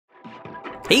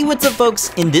Hey, what's up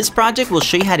folks? In this project, we'll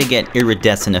show you how to get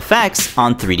iridescent effects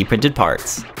on 3D printed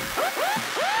parts.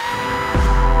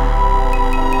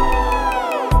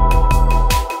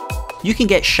 You can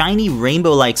get shiny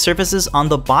rainbow-like surfaces on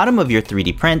the bottom of your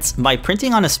 3D prints by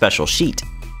printing on a special sheet.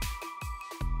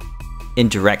 In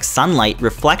direct sunlight,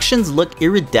 reflections look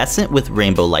iridescent with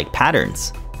rainbow-like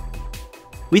patterns.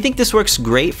 We think this works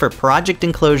great for project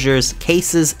enclosures,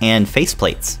 cases, and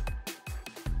faceplates.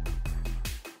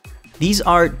 These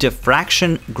are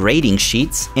diffraction grating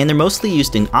sheets, and they're mostly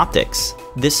used in optics.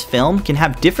 This film can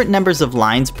have different numbers of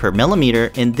lines per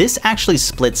millimeter, and this actually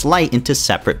splits light into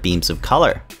separate beams of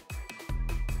color.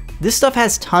 This stuff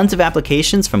has tons of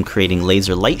applications, from creating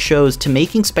laser light shows to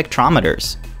making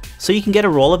spectrometers. So you can get a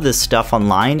roll of this stuff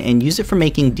online and use it for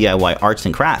making DIY arts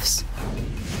and crafts.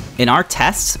 In our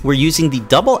tests, we're using the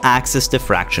double axis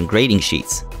diffraction grating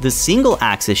sheets. The single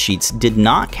axis sheets did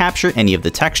not capture any of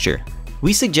the texture.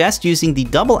 We suggest using the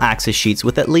double axis sheets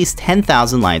with at least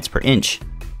 10,000 lines per inch.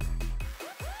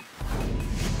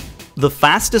 The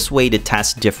fastest way to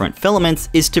test different filaments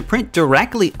is to print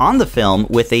directly on the film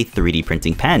with a 3D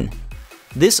printing pen.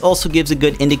 This also gives a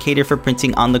good indicator for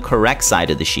printing on the correct side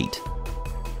of the sheet.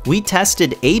 We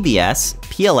tested ABS,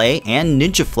 PLA, and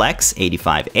NinjaFlex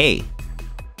 85A.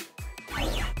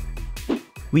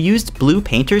 We used blue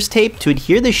painter's tape to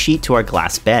adhere the sheet to our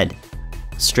glass bed.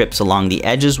 Strips along the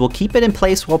edges will keep it in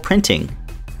place while printing.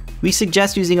 We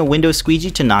suggest using a window squeegee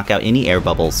to knock out any air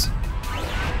bubbles.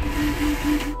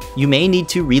 You may need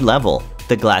to re-level.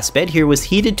 The glass bed here was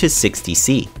heated to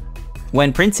 60°C.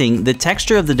 When printing, the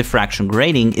texture of the diffraction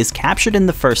grating is captured in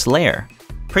the first layer.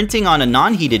 Printing on a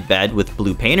non-heated bed with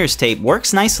blue painter's tape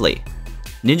works nicely.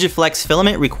 NinjaFlex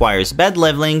filament requires bed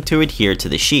leveling to adhere to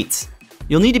the sheets.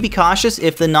 You'll need to be cautious.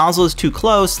 If the nozzle is too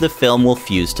close, the film will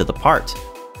fuse to the part.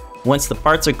 Once the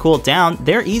parts are cooled down,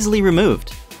 they're easily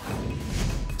removed.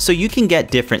 So you can get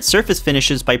different surface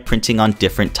finishes by printing on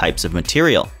different types of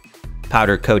material.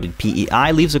 Powder-coated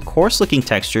PEI leaves a coarse-looking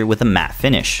texture with a matte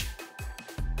finish.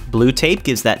 Blue tape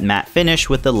gives that matte finish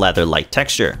with a leather-like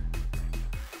texture.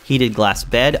 Heated glass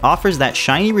bed offers that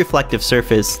shiny reflective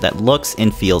surface that looks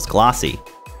and feels glossy.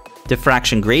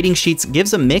 Diffraction grating sheets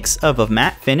gives a mix of a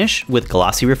matte finish with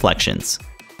glossy reflections.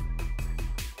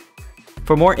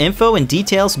 For more info and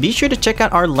details, be sure to check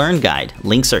out our Learn Guide.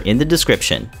 Links are in the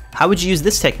description. How would you use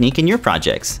this technique in your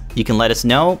projects? You can let us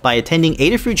know by attending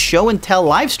Adafruit's Show and Tell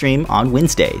livestream on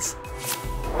Wednesdays.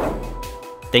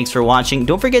 Thanks for watching.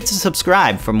 Don't forget to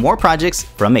subscribe for more projects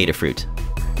from Adafruit.